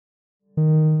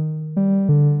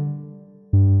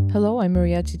Hello, I'm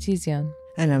Maria Titizian.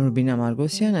 And I'm Rubina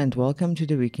Margosian, and welcome to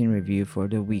the Week in Review for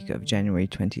the week of January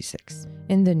 26.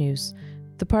 In the news,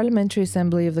 the Parliamentary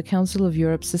Assembly of the Council of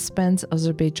Europe suspends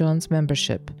Azerbaijan's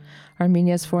membership.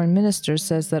 Armenia's foreign minister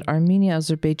says that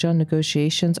Armenia-Azerbaijan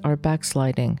negotiations are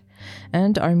backsliding.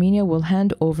 And Armenia will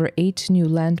hand over 8 new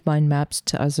landmine maps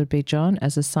to Azerbaijan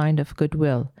as a sign of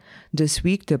goodwill. This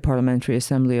week, the Parliamentary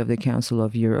Assembly of the Council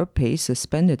of Europe, PACE,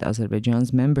 suspended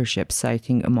Azerbaijan's membership,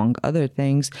 citing, among other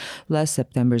things, last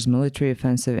September's military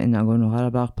offensive in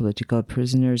Nagorno-Karabakh, political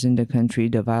prisoners in the country,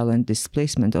 the violent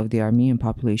displacement of the Armenian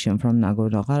population from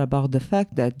Nagorno-Karabakh, the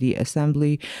fact that the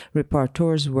Assembly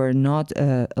rapporteurs were not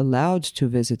allowed to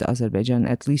visit Azerbaijan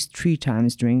at least 3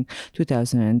 times during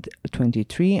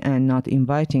 2023, and not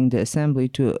inviting the Assembly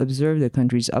to observe the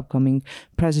country's upcoming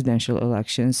presidential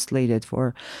elections slated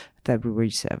for February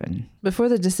 7. Before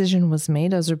the decision was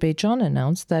made, Azerbaijan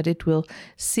announced that it will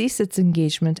cease its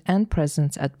engagement and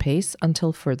presence at PACE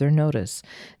until further notice.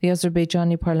 The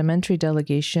Azerbaijani parliamentary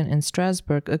delegation in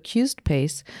Strasbourg accused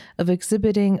PACE of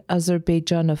exhibiting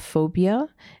Azerbaijanophobia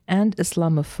and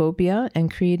Islamophobia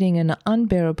and creating an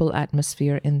unbearable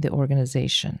atmosphere in the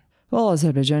organization. Well,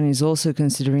 Azerbaijan is also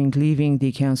considering leaving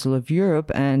the Council of Europe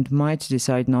and might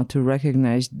decide not to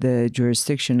recognize the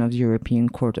jurisdiction of the European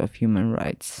Court of Human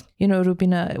Rights. You know,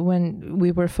 Rubina, when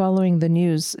we were following the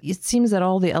news, it seems that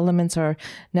all the elements are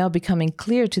now becoming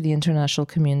clear to the international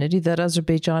community that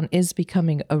Azerbaijan is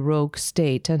becoming a rogue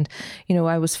state. And, you know,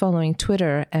 I was following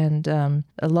Twitter, and a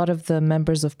lot of the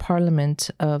members of parliament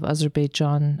of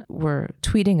Azerbaijan were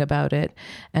tweeting about it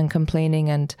and complaining.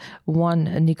 And one,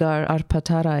 Nigar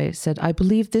Arpataray, said, "I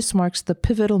believe this marks the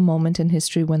pivotal moment in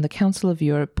history when the Council of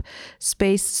Europe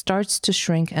space starts to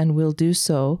shrink and will do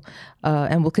so,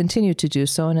 and will continue to do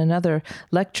so." And another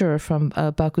lecturer from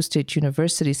Baku State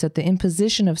University said the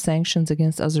imposition of sanctions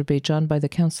against Azerbaijan by the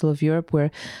Council of Europe,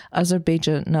 where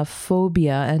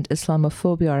Azerbaijanophobia and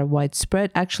Islamophobia are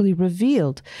widespread, actually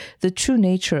revealed the true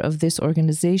nature of this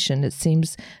organization. It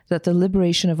seems that the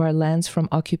liberation of our lands from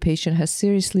occupation has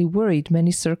seriously worried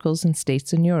many circles and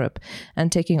states in Europe.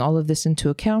 And taking all of this into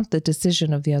account, the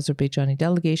decision of the Azerbaijani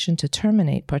delegation to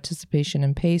terminate participation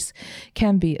in PACE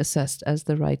can be assessed as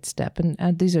the right step.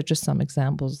 And these are just some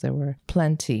examples. There were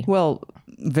plenty. Well,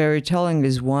 very telling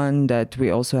is one that we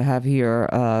also have here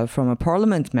from a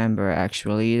parliament member,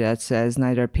 actually, that says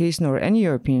neither PACE nor any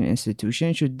European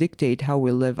institution should dictate how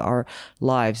we live our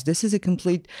lives. This is a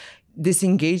complete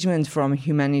disengagement from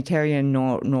humanitarian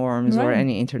norms or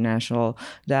any international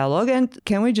dialogue. And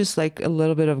can we just a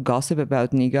little bit of gossip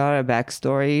about Nigar, a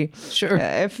backstory? Sure.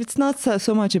 If it's not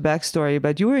so much a backstory,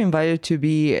 but you were invited to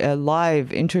be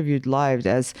interviewed live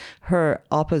as her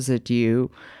opposite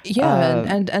you. Yeah,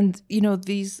 and you know,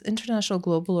 these international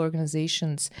global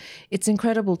organizations, it's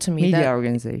incredible to me Media that...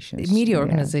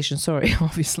 organizations, sorry,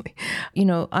 obviously. You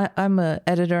know, I'm an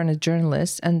editor and a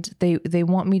journalist, and they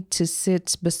want me to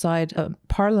sit beside a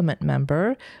parliament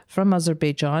member from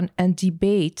Azerbaijan and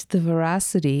debate the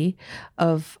veracity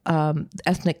of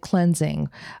ethnic cleansing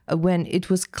when it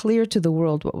was clear to the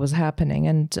world what was happening.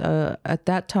 And at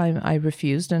that time, I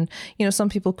refused. And, you know, some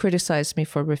people criticized me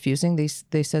for refusing. They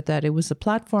said that it was a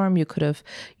platform. You could have,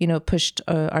 you know, pushed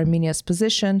Armenia's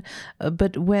position.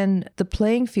 But when the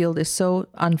playing field is so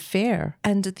unfair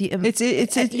and it's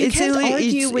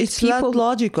not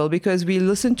logical, because we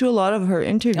listened to a lot of her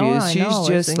interviews.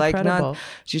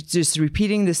 She's just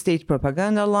repeating the state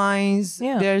propaganda lines.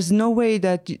 Yeah. There's no way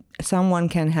that someone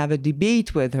can have a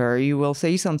debate with her. You will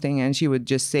say something and she would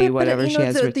just say whatever she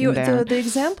has written down. The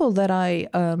example that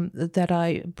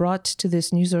I brought to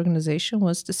this news organization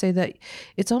was to say that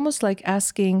it's almost like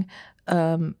asking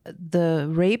the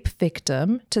rape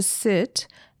victim to sit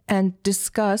and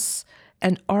discuss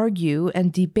and argue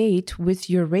and debate with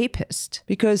your rapist.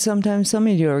 Because sometimes some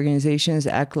media organizations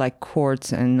act like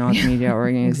courts and not media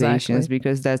organizations, exactly.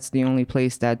 Because that's the only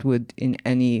place that would in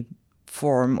any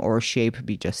form or shape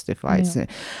be justified. Yeah.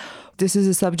 This is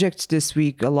a subject this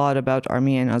week a lot about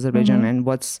Armenia and Azerbaijan and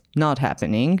what's not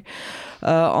happening.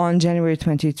 On January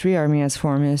 23, Armenia's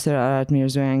Foreign Minister Arat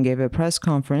Mirzoyan gave a press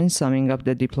conference summing up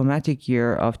the diplomatic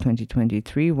year of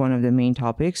 2023. One of the main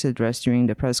topics addressed during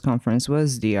the press conference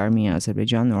was the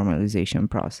Armenia-Azerbaijan normalization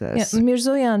process. Yeah,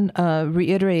 Mirzoyan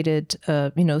reiterated,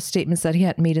 statements that he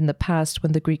had made in the past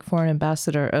when the Greek foreign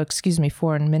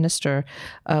minister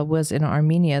was in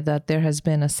Armenia, that there has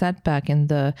been a setback in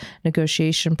the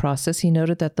negotiation process process, he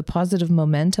noted that the positive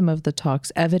momentum of the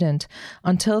talks, evident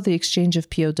until the exchange of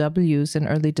POWs in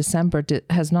early December,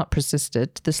 has not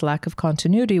persisted. This lack of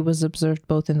continuity was observed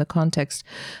both in the context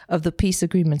of the peace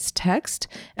agreement's text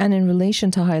and in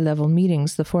relation to high-level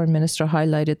meetings. The foreign minister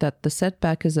highlighted that the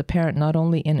setback is apparent not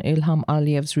only in Ilham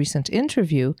Aliyev's recent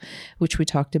interview, which we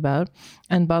talked about,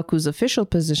 and Baku's official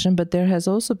position, but there has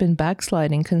also been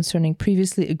backsliding concerning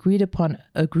previously agreed upon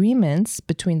agreements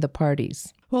between the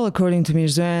parties. Well, according to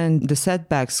Mirzoyan, the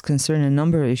setbacks concern a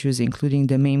number of issues, including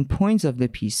the main points of the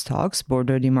peace talks,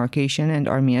 border demarcation, and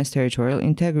Armenia's territorial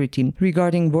integrity.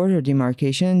 Regarding border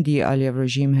demarcation, the Aliyev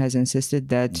regime has insisted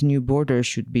that new borders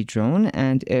should be drawn,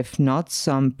 and if not,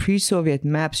 some pre-Soviet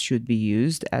maps should be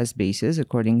used as basis,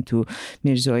 according to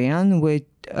Mirzoyan. With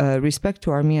respect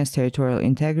to Armenia's territorial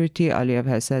integrity, Aliyev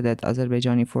has said that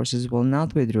Azerbaijani forces will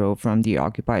not withdraw from the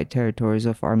occupied territories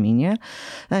of Armenia.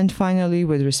 And finally,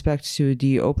 with respect to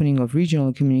the opening of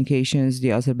regional communications, the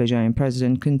Azerbaijani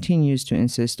president continues to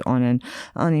insist on an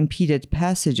unimpeded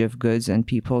passage of goods and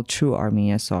people through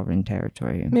Armenia's sovereign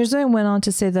territory. Mirzoyan went on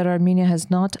to say that Armenia has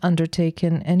not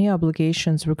undertaken any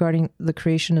obligations regarding the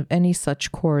creation of any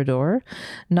such corridor,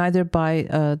 neither by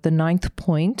the 9th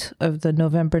point of the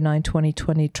November 9,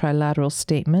 2020 trilateral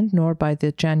statement, nor by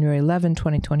the January 11,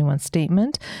 2021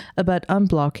 statement about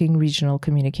unblocking regional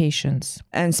communications.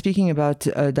 And speaking about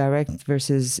direct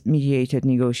versus mediated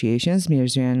negotiations,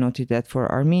 Mirzoyan noted that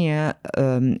for Armenia,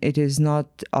 it is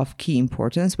not of key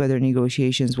importance whether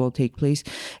negotiations will take place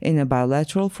in a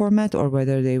bilateral format or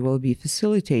whether they will be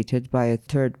facilitated by a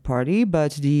third party,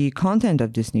 but the content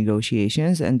of these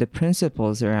negotiations and the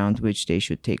principles around which they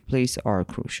should take place are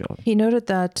crucial. He noted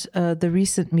that the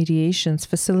recent mediations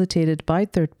facilitated by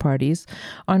third parties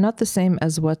are not the same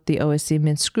as what the OSCE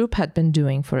Minsk group had been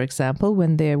doing, for example,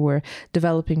 when they were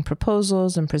developing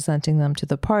proposals and presenting them to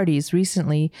the parties.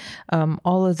 Recently,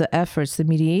 all of the efforts, the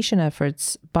mediation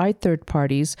efforts by third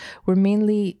parties, were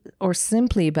mainly or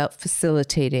simply about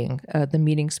facilitating the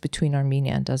meetings between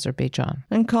Armenia and Azerbaijan.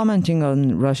 And commenting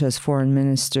on Russia's foreign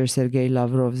minister Sergei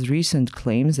Lavrov's recent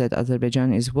claims that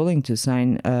Azerbaijan is willing to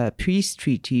sign a peace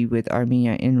treaty with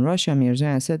Armenia in Russia,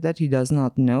 Mirzoyan said that he does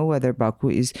not know whether Baku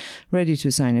is ready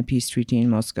to sign a peace treaty in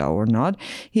Moscow or not.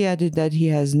 He added that he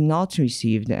has not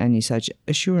received any such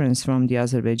assurance from the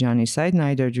Azerbaijani side,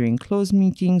 neither during closed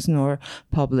meetings nor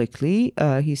publicly.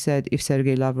 He said if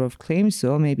Sergei Lavrov claims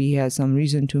so, maybe he has some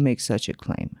reason to make such a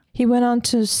claim. He went on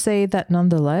to say that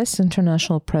nonetheless,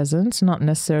 international presence, not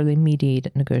necessarily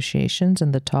mediated negotiations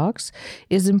in the talks,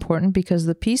 is important because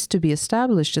the peace to be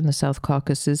established in the South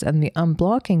Caucasus and the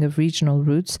unblocking of regional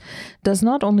routes does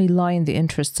not only lie in the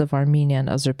interests of Armenia and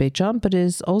Azerbaijan, but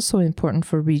is also important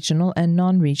for regional and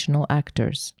non-regional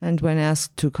actors. And when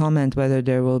asked to comment whether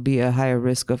there will be a higher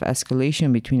risk of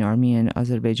escalation between Armenia and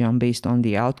Azerbaijan based on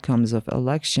the outcomes of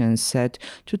elections set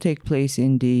to take place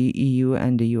in the EU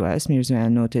and the US,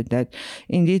 Mirzoyan noted that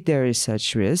indeed there is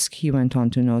such risk. He went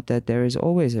on to note that there is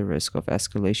always a risk of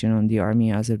escalation on the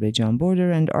Armenia-Azerbaijan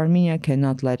border, and Armenia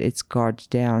cannot let its guard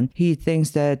down. He thinks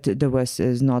that the West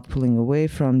is not pulling away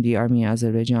from the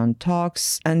Armenia-Azerbaijan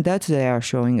talks and that they are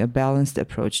showing a balanced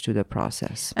approach to the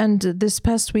process. And this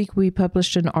past week, we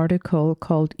published an article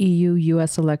called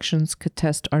EU-US Elections Could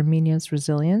Test Armenia's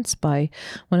Resilience by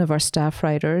one of our staff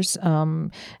writers.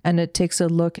 And it takes a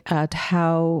look at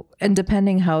how, and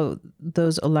depending how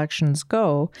those elections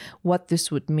go, what this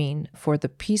would mean for the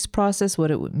peace process,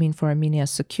 what it would mean for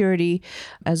Armenia's security.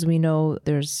 As we know,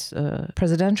 there's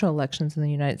presidential elections in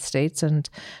the United States, and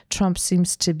Trump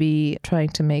seems to be trying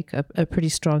to make a pretty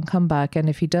strong comeback. And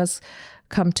if he does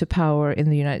come to power in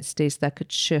the United States, that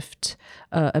could shift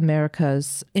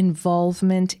America's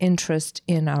involvement, interest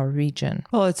in our region.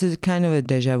 Well, it's a kind of a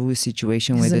deja vu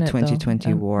situation with the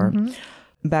 2020 war. Mm-hmm.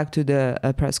 Back to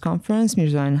the press conference,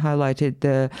 Mirzoyan highlighted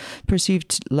the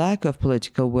perceived lack of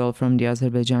political will from the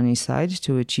Azerbaijani side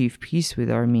to achieve peace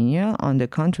with Armenia. On the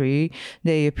contrary,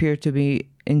 they appear to be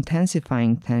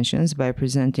intensifying tensions by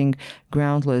presenting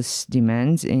groundless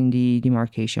demands in the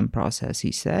demarcation process,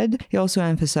 he said. He also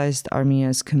emphasized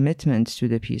Armenia's commitment to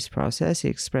the peace process. He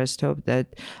expressed hope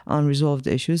that unresolved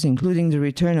issues, including the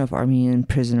return of Armenian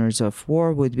prisoners of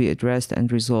war, would be addressed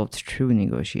and resolved through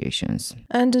negotiations.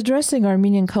 And addressing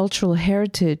Armenian cultural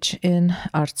heritage in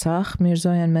Artsakh,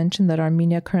 Mirzoyan mentioned that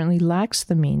Armenia currently lacks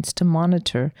the means to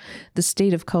monitor the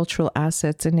state of cultural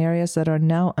assets in areas that are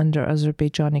now under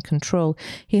Azerbaijani control.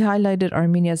 He highlighted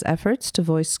Armenia's efforts to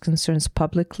voice concerns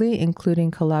publicly,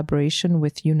 including collaboration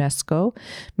with UNESCO.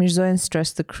 Mirzoyan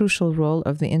stressed the crucial role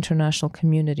of the international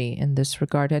community in this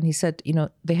regard. And he said,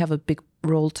 they have a big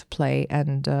role to play,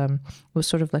 and it was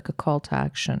sort of like a call to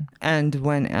action. And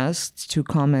when asked to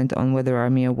comment on whether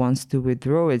Armenia wants to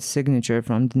withdraw its signature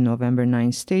from the November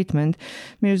 9 statement,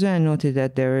 Mirzoyan noted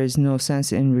that there is no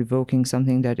sense in revoking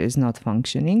something that is not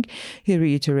functioning. He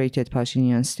reiterated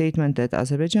Pashinyan's statement that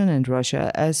Azerbaijan and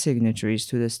Russia, as signatories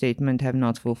to the statement, have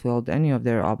not fulfilled any of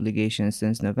their obligations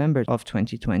since November of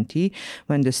 2020,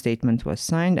 when the statement was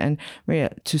signed. And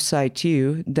Maria, to cite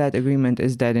you, that agreement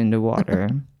is dead in the water.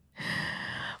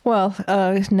 Well,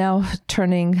 now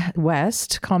turning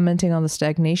west, commenting on the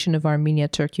stagnation of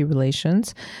Armenia-Turkey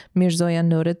relations, Mirzoyan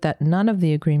noted that none of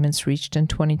the agreements reached in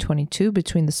 2022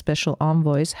 between the special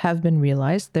envoys have been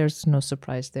realized. There's no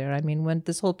surprise there. I mean, when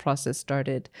this whole process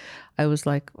started, I was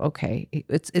like, okay,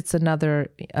 it's another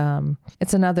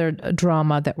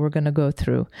drama that we're going to go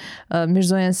through.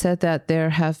 Mirzoyan said that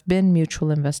there have been mutual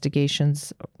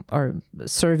investigations or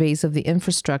surveys of the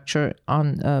infrastructure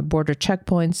on border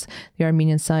checkpoints. The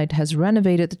Armenian side has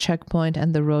renovated the checkpoint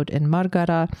and the road in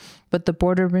Margara, but the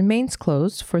border remains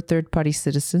closed for third-party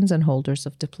citizens and holders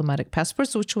of diplomatic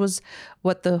passports, which was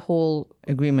what the whole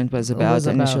agreement was about,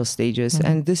 initial stages. Mm-hmm.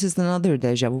 And this is another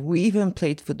deja vu. We even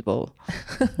played football.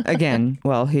 Again,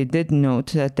 well, he did note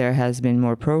that there has been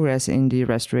more progress in the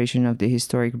restoration of the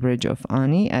historic bridge of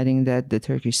Ani, adding that the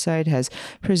Turkish side has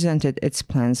presented its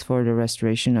plans for the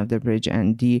restoration of the bridge,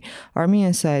 and the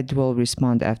Armenian side will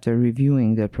respond after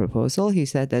reviewing the proposal. He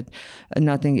said that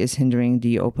nothing is hindering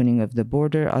the opening of the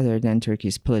border other than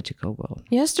Turkey's political will.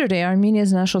 Yesterday,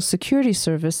 Armenia's National Security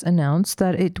Service announced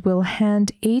that it will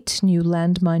hand 8 new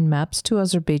landmine maps to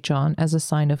Azerbaijan as a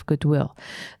sign of goodwill.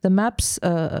 The maps,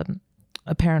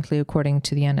 apparently according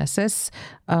to the NSS,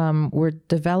 were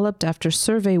developed after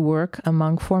survey work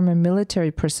among former military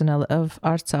personnel of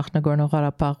Artsakh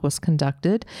Nagorno-Karabakh was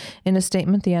conducted. In a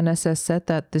statement, the NSS said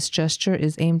that this gesture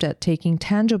is aimed at taking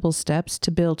tangible steps to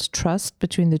build trust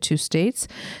between the two states.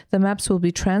 The maps will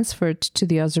be transferred to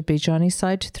the Azerbaijani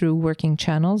side through working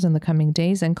channels in the coming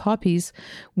days, and copies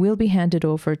will be handed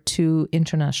over to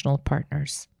international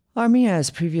partners. Armenia has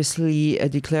previously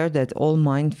declared that all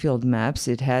minefield maps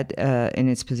it had in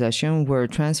its possession were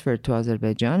transferred to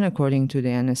Azerbaijan. According to the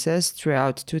NSS,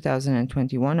 throughout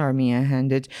 2021, Armenia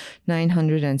handed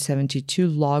 972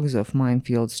 logs of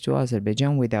minefields to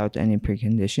Azerbaijan without any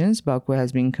preconditions. Baku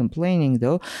has been complaining,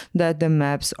 though, that the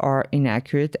maps are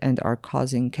inaccurate and are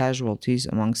causing casualties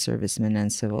among servicemen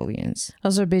and civilians.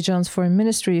 Azerbaijan's foreign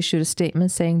ministry issued a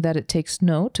statement saying that it takes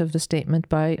note of the statement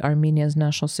by Armenia's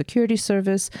National Security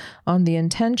Service on the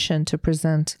intention to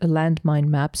present landmine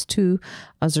maps to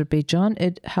Azerbaijan.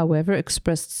 It, however,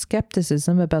 expressed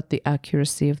skepticism about the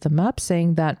accuracy of the map,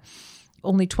 saying that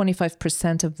only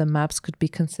 25% of the maps could be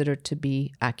considered to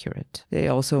be accurate. They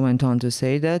also went on to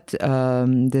say that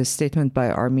the statement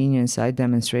by Armenian side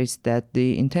demonstrates that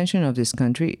the intention of this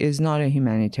country is not a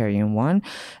humanitarian one,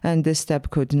 and this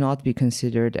step could not be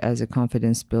considered as a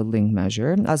confidence-building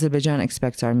measure. Azerbaijan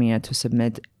expects Armenia to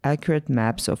submit accurate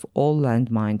maps of all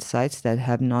landmine sites that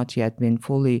have not yet been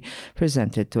fully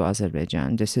presented to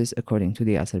Azerbaijan. This is according to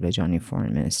the Azerbaijani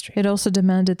Foreign Ministry. It also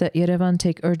demanded that Yerevan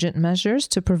take urgent measures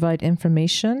to provide information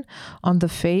on the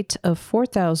fate of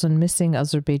 4,000 missing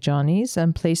Azerbaijanis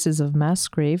and places of mass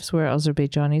graves where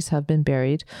Azerbaijanis have been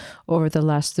buried over the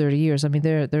last 30 years. I mean,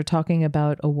 they're talking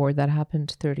about a war that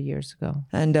happened 30 years ago.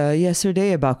 And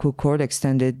yesterday, a Baku court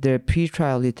extended the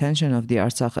pre-trial detention of the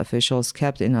Artsakh officials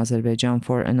kept in Azerbaijan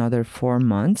for another 4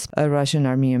 months. A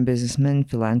Russian-Armenian businessman,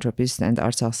 philanthropist, and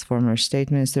Artsakh's former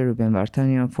state minister Ruben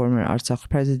Vartanian, former Artsakh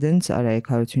presidents Arayik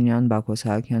Harutyunyan, Bako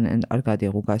Saakyan, and Arkady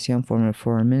Ghukasyan, former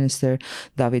foreign minister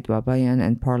David Babayan,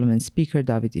 and parliament speaker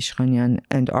David Ishkhanyan,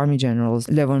 and army generals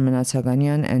Levon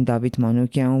Menatsaganyan and David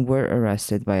Manukyan were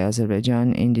arrested by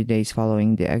Azerbaijan in the days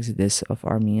following the exodus of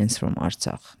Armenians from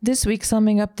Artsakh. This week,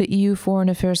 summing up the EU Foreign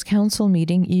Affairs Council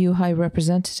meeting, EU High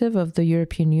Representative of the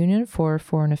European Union for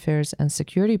Foreign Affairs and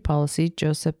Security Policy,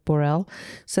 Josep Borrell,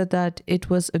 said that it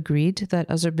was agreed that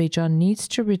Azerbaijan needs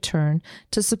to return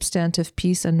to substantive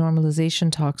peace and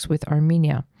normalization talks with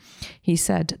Armenia. He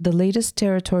said, the latest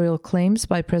territorial claims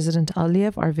by President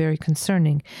Aliyev are very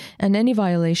concerning, and any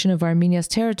violation of Armenia's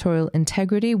territorial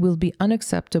integrity will be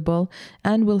unacceptable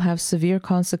and will have severe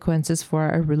consequences for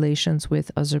our relations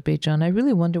with Azerbaijan. I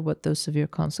really wonder what those severe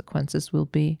consequences will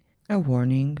be. A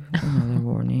warning, another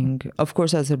warning. Of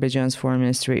course, Azerbaijan's foreign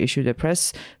ministry issued a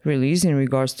press release in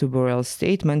regards to Borrell's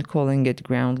statement, calling it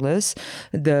groundless.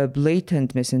 The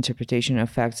blatant misinterpretation of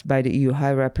facts by the EU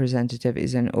High Representative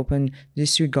is an open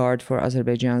disregard for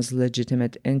Azerbaijan's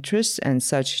legitimate interests, and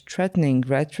such threatening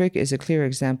rhetoric is a clear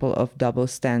example of double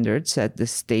standards, said the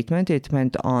statement. It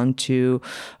went on to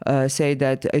say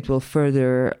that it will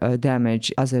further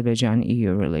damage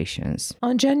Azerbaijan-EU relations.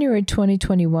 On January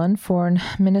 2021, Foreign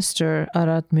Minister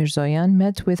Arad Mirzoyan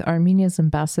met with Armenia's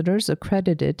ambassadors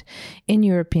accredited in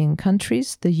European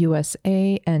countries, the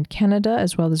USA and Canada,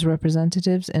 as well as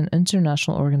representatives in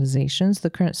international organizations, the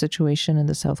current situation in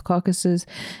the South Caucasus,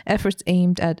 efforts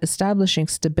aimed at establishing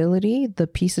stability, the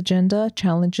peace agenda,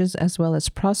 challenges, as well as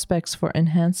prospects for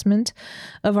enhancement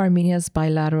of Armenia's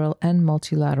bilateral and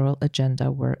multilateral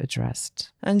agenda were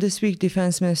addressed. And this week,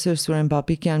 Defense Minister Suren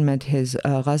Babikyan met his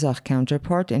Kazakh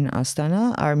counterpart in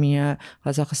Astana.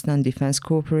 Armenia-Kazakhstan defense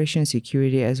cooperation,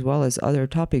 security, as well as other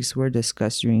topics were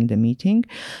discussed during the meeting.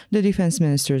 The defense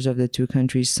ministers of the two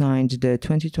countries signed the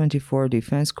 2024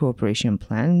 Defense Cooperation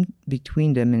Plan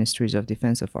between the Ministries of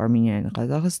Defense of Armenia and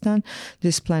Kazakhstan.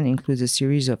 This plan includes a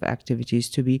series of activities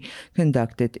to be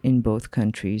conducted in both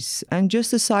countries. And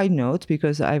just a side note,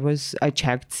 because I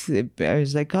checked, I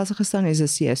was like, Kazakhstan is a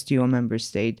CSTO member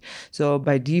state. So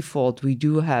by default, we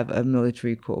do have a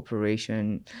military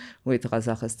cooperation with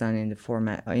Kazakhstan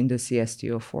in the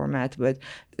CSTO format. But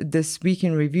this week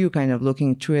in review, kind of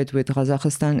looking through it with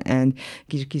Kazakhstan and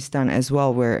Kyrgyzstan as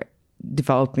well, where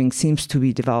seems to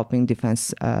be developing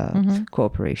defense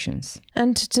cooperations.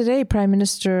 And today, Prime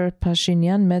Minister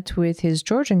Pashinyan met with his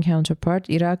Georgian counterpart,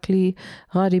 Irakli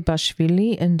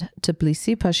Gharibashvili, in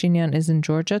Tbilisi. Pashinyan is in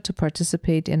Georgia to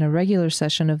participate in a regular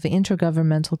session of the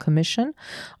Intergovernmental Commission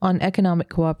on Economic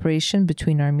Cooperation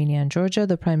between Armenia and Georgia.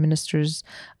 The prime ministers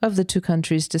of the two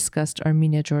countries discussed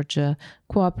Armenia-Georgia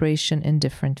cooperation in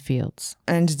different fields.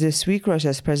 And this week,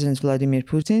 Russia's President Vladimir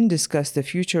Putin discussed the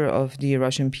future of the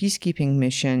Russian peacekeeping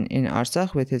mission in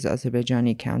Artsakh with his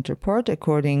Azerbaijani counterpart.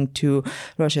 According to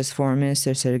Russia's Foreign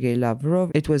Minister Sergei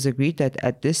Lavrov, it was agreed that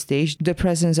at this stage, the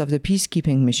presence of the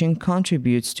peacekeeping mission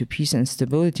contributes to peace and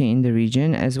stability in the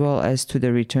region, as well as to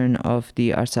the return of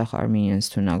the Artsakh Armenians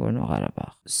to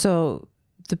Nagorno-Karabakh. So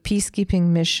the peacekeeping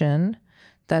mission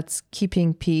that's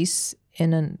keeping peace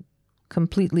in a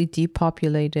completely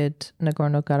depopulated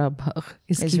Nagorno-Karabakh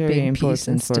is keeping peace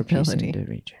and stability in the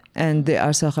region. And the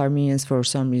Artsakh Armenians, for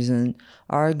some reason,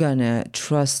 are gonna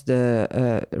trust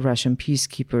the Russian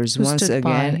peacekeepers once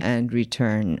again and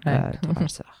return to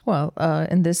Artsakh. Well,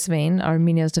 in this vein,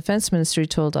 Armenia's defense ministry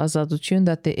told Azadutyun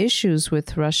that the issues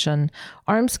with Russian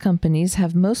arms companies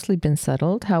have mostly been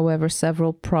settled. However,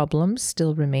 several problems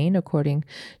still remain. According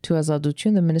to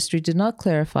Azadutyun, the ministry did not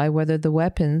clarify whether the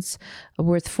weapons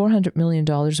worth $400 million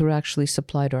were actually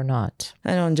supplied or not.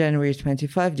 And on January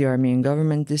 25, the Armenian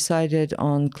government decided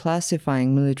on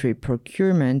classifying military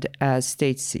procurement as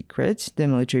state secret. The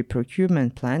military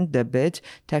procurement plan, the bid,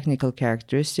 technical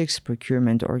characteristics,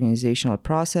 procurement organizational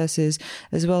processes,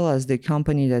 as well as the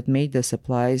company that made the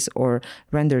supplies or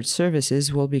rendered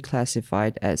services will be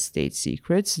classified as state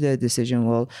secrets. The decision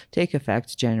will take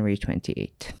effect January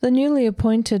 28. The newly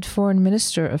appointed foreign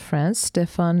minister of France,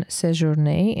 Stéphane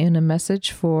Séjourné, in a message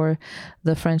for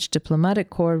the French diplomatic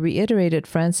corps, reiterated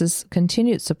France's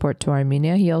continued support to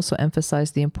Armenia. He also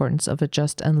emphasized the importance of a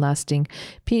just and lasting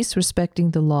peace,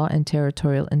 respecting the law and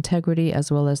territorial integrity,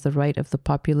 as well as the right of the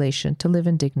population to live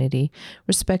in dignity,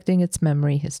 respecting its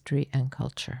memory, history, and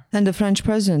culture. And the French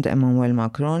President Emmanuel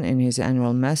Macron, in his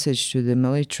annual message to the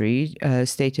military,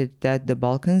 stated that the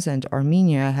Balkans and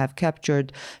Armenia have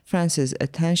captured France's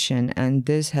attention, and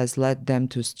this has led them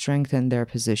to strengthen their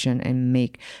position and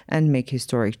make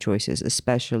historic choices,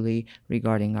 especially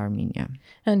regarding Armenia.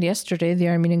 And yesterday, the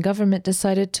Armenian government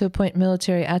decided to appoint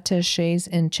military attachés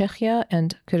in Czechia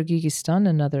and Kyrgyzstan,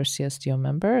 another CSTO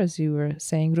member, as you were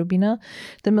saying, Rubina.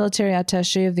 The military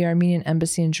attaché of the Armenian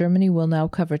embassy in Germany will now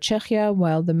cover Czechia,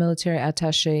 while the military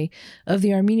attaché of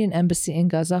the Armenian embassy in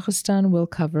Kazakhstan will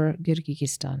cover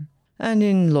Kyrgyzstan. And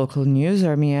in local news,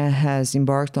 Armenia has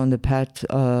embarked on the path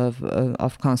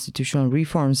of constitutional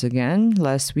reforms again.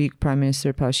 Last week, Prime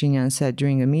Minister Pashinyan said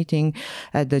during a meeting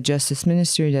at the Justice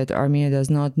Ministry that Armenia does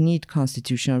not need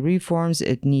constitutional reforms.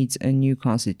 It needs a new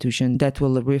constitution that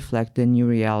will reflect the new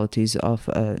realities of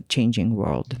a changing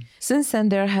world. Since then,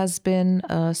 there has been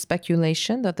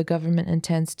speculation that the government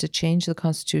intends to change the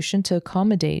constitution to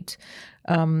accommodate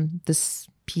this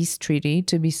peace treaty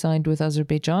to be signed with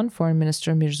Azerbaijan. Foreign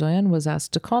Minister Mirzoyan was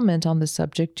asked to comment on the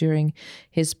subject during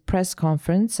his press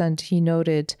conference, and he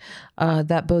noted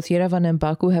that both Yerevan and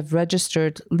Baku have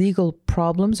registered legal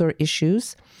problems or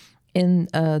issues in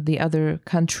the other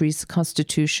countries'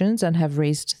 constitutions and have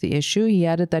raised the issue. He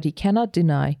added that he cannot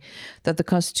deny that the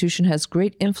constitution has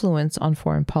great influence on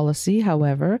foreign policy.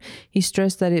 However, he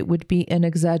stressed that it would be an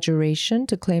exaggeration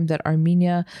to claim that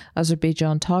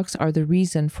Armenia-Azerbaijan talks are the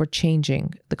reason for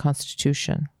changing the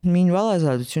constitution. Meanwhile,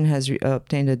 Azadutun has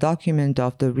obtained a document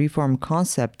of the reform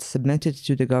concept submitted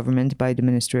to the government by the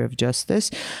Ministry of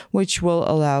Justice, which will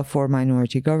allow for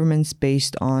minority governments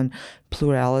based on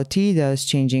plurality, thus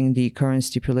changing the current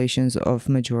stipulations of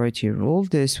majority rule.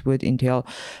 This would entail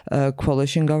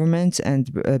coalition governments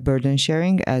and burden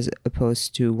sharing as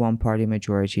opposed to one-party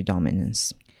majority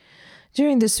dominance.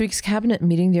 During this week's cabinet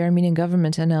meeting, the Armenian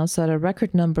government announced that a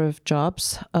record number of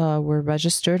jobs were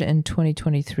registered in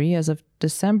 2023. As of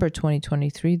December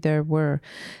 2023, there were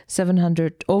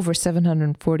over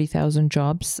 740,000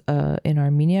 jobs in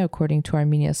Armenia. According to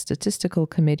Armenia's Statistical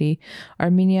Committee,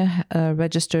 Armenia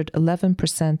registered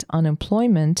 11%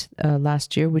 unemployment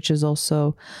last year, which is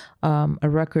also a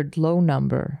record low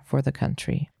number for the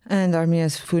country. And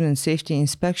Armenia's Food and Safety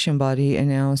Inspection Body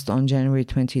announced on January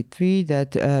 23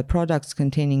 that products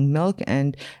containing milk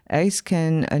and eggs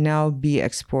can now be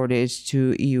exported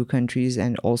to EU countries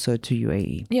and also to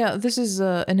UAE. Yeah, this is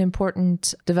an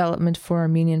important development for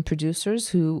Armenian producers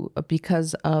who,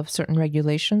 because of certain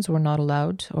regulations, were not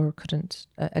allowed or couldn't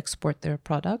export their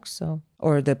products.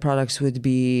 Or the products would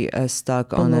be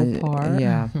stuck on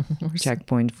a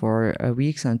checkpoint for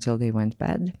weeks until they went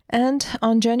bad. And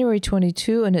on January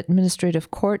 22, an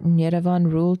administrative court in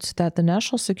Yerevan ruled that the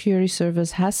National Security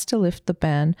Service has to lift the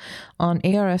ban on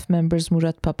ARF members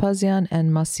Murat Papazian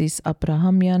and Masis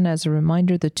Abrahamyan. As a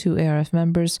reminder, the two ARF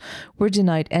members were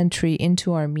denied entry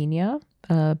into Armenia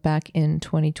back in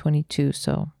 2022.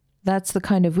 So that's the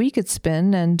kind of week it's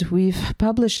been, and we've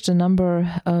published a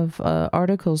number of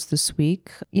articles this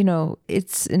week. You know,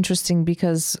 it's interesting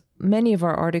because many of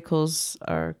our articles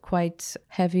are quite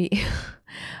heavy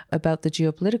about the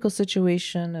geopolitical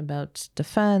situation, about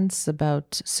defense,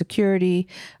 about security,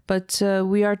 but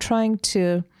we are trying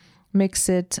to mix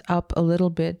it up a little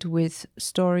bit with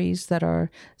stories that are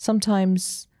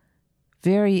sometimes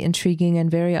very intriguing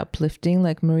and very uplifting,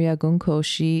 like Maria Gunko.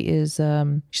 She's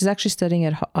actually studying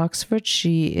at Oxford.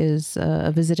 She is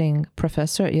a visiting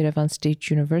professor at Yerevan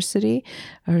State University.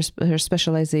 Her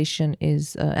specialization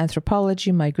is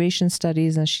anthropology, migration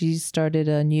studies, and she started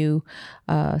a new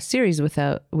series with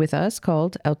us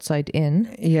called Outside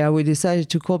In. Yeah, we decided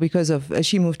to call because of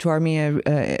she moved to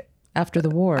Armenia after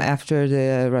the war. After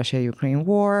the Russia-Ukraine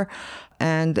war.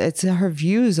 And it's her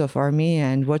views of Armenia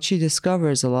and what she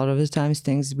discovers a lot of the times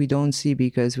things we don't see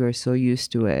because we're so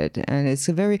used to it. And it's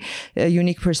a very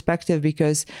unique perspective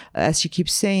because, as she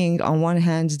keeps saying, on one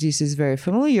hand, this is very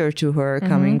familiar to her,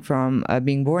 coming from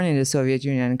being born in the Soviet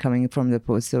Union and coming from the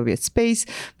post-Soviet space,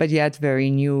 but yet very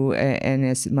new, and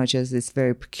as much as it's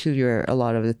very peculiar, a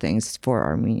lot of the things for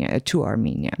Armenia, to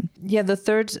Armenia. Yeah, the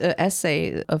third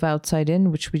essay of Outside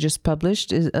In, which we just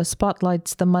published,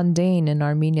 spotlights the mundane in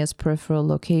Armenia's peripheral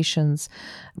locations.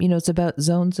 You know, it's about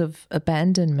zones of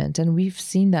abandonment, and we've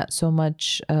seen that so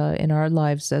much in our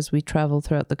lives as we travel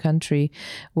throughout the country,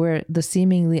 where the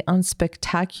seemingly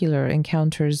unspectacular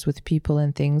encounters with people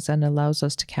and things and allows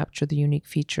us to capture the unique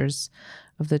features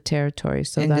of the territory.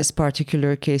 So in this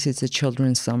particular case, it's a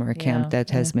children's summer camp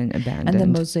that has been abandoned. And the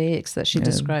mosaics that she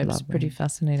describes is pretty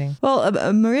fascinating.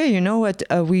 Well, Maria, you know what?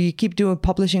 We keep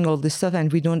publishing all this stuff,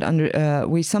 and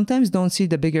we sometimes don't see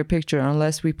the bigger picture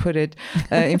unless we put it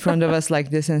in front of us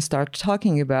like this and start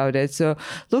talking about it. So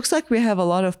looks like we have a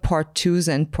lot of part 2s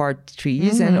and part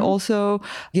 3s, and also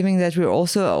given that we're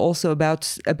also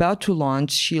about to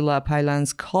launch Sheila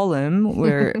Pailan's column,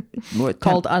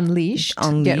 called Unleashed.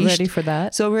 Get ready for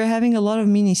that. So we're having a lot of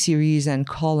mini-series and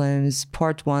columns,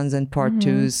 part 1s and part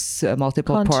 2s,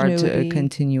 multiple part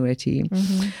continuity.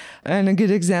 And a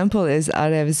good example is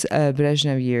Arev's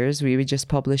Brezhnev years. We just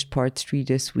published part 3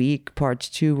 this week. Part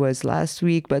 2 was last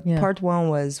week, but part 1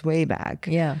 was way back.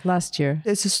 Yeah, last year.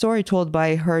 It's a story told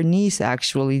by her niece,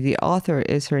 actually. The author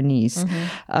is her niece.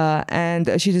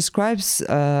 And she describes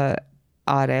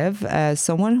Arev as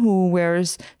someone who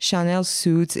wears Chanel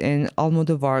suits in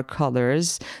Almodovar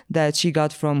colors that she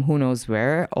got from who knows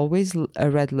where, always a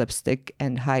red lipstick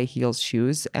and high heel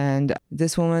shoes. And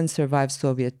this woman survived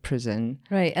Soviet prison.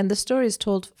 Right. And the story is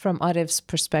told from Arev's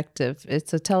perspective.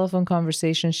 It's a telephone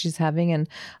conversation she's having, and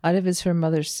Arev is her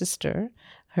mother's sister,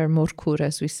 her morkur,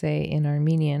 as we say in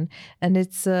Armenian. And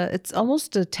it's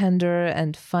almost a tender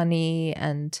and funny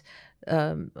and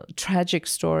tragic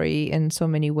story in so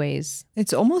many ways.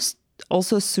 It's almost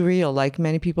also surreal, like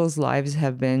many people's lives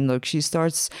have been. Look, she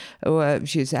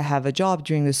have a job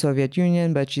during the Soviet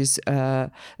Union, but she's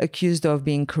accused of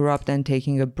being corrupt and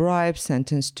taking a bribe,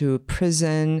 sentenced to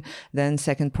prison. Then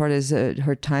second part is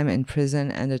her time in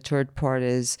prison, and the third part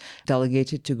is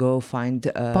delegated to go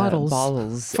find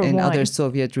bottles in wine. Other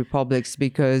Soviet republics,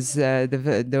 because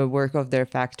the work of their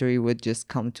factory would just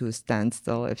come to a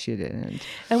standstill if she didn't.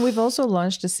 And we've also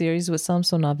launched a series with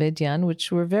Samson Avedian,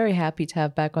 which we're very happy to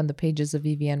have back on the pages of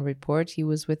EVN Report. He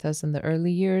was with us in the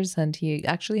early years, and he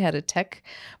actually had a tech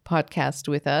podcast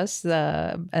with us.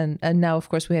 And now, of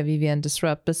course, we have EVN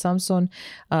Disrupt. But Samson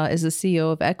is the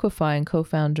CEO of Equify and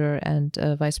co-founder and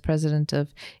vice president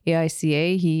of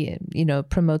AICA. He,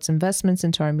 promotes investments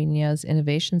into Armenia's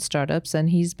innovation startups, and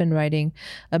he's been writing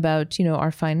about,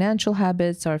 our financial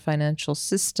habits, our financial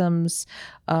systems.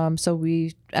 So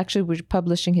we're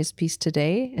publishing his piece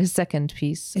today, his second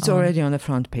piece. It's already on the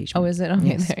front page. Oh, is it? Okay,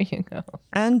 yes. There you go.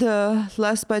 And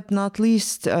last but not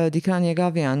least, Dikran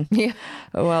Yegavian. Yeah.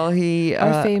 Well, he...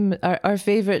 Our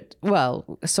favorite...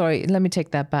 Well, sorry, let me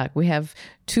take that back. We have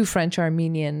two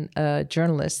French-Armenian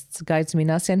journalists, Gaiz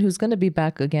Minassian, who's going to be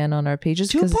back again on our pages.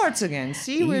 Two parts again.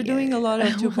 See, we're doing a lot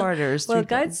of two-parters. Well,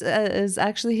 Gaiz is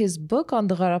actually, his book on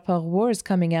the Gharapagh War is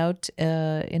coming out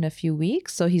in a few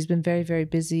weeks. So he's been very, very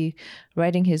busy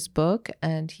writing his book,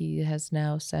 and he has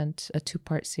now sent a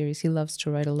two-part series. He loves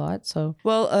to write a lot. So,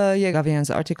 well, Yegavian's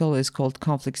article is called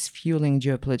 "Conflicts Fueling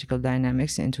Geopolitical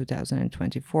Dynamics in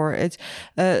 2024." It's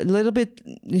a little bit.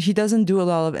 He doesn't do a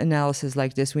lot of analysis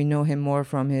like this. We know him more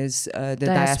from his the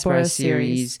Diaspora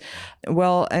series.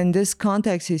 Well, in this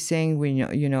context, he's saying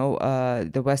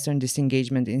the Western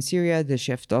disengagement in Syria, the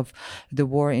shift of the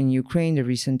war in Ukraine, the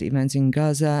recent events in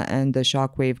Gaza, and the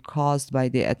shockwave caused by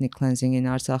the ethnic cleansing in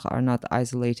Artsakh are not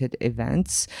isolated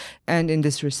events. And in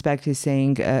this respect, he's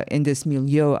saying in this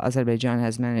milieu, Azerbaijan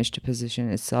has managed to position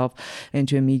itself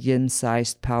into a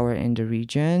medium-sized power in the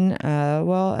region.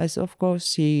 As of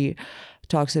course he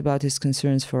talks about his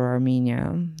concerns for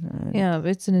Armenia. Yeah,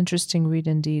 it's an interesting read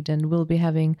indeed, and we'll be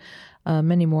having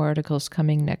many more articles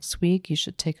coming next week. You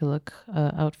should take a look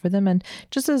out for them. And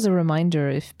just as a reminder,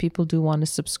 if people do want to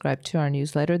subscribe to our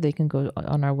newsletter, they can go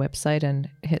on our website and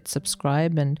hit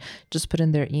subscribe and just put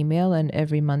in their email. And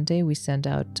every Monday we send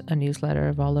out a newsletter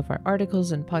of all of our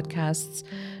articles and podcasts.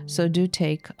 So do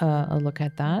take a look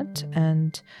at that.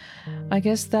 And I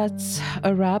guess that's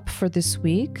a wrap for this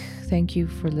week. Thank you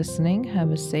for listening.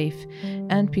 Have a safe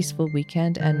and peaceful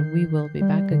weekend, and we will be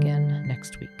back again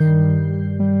next week.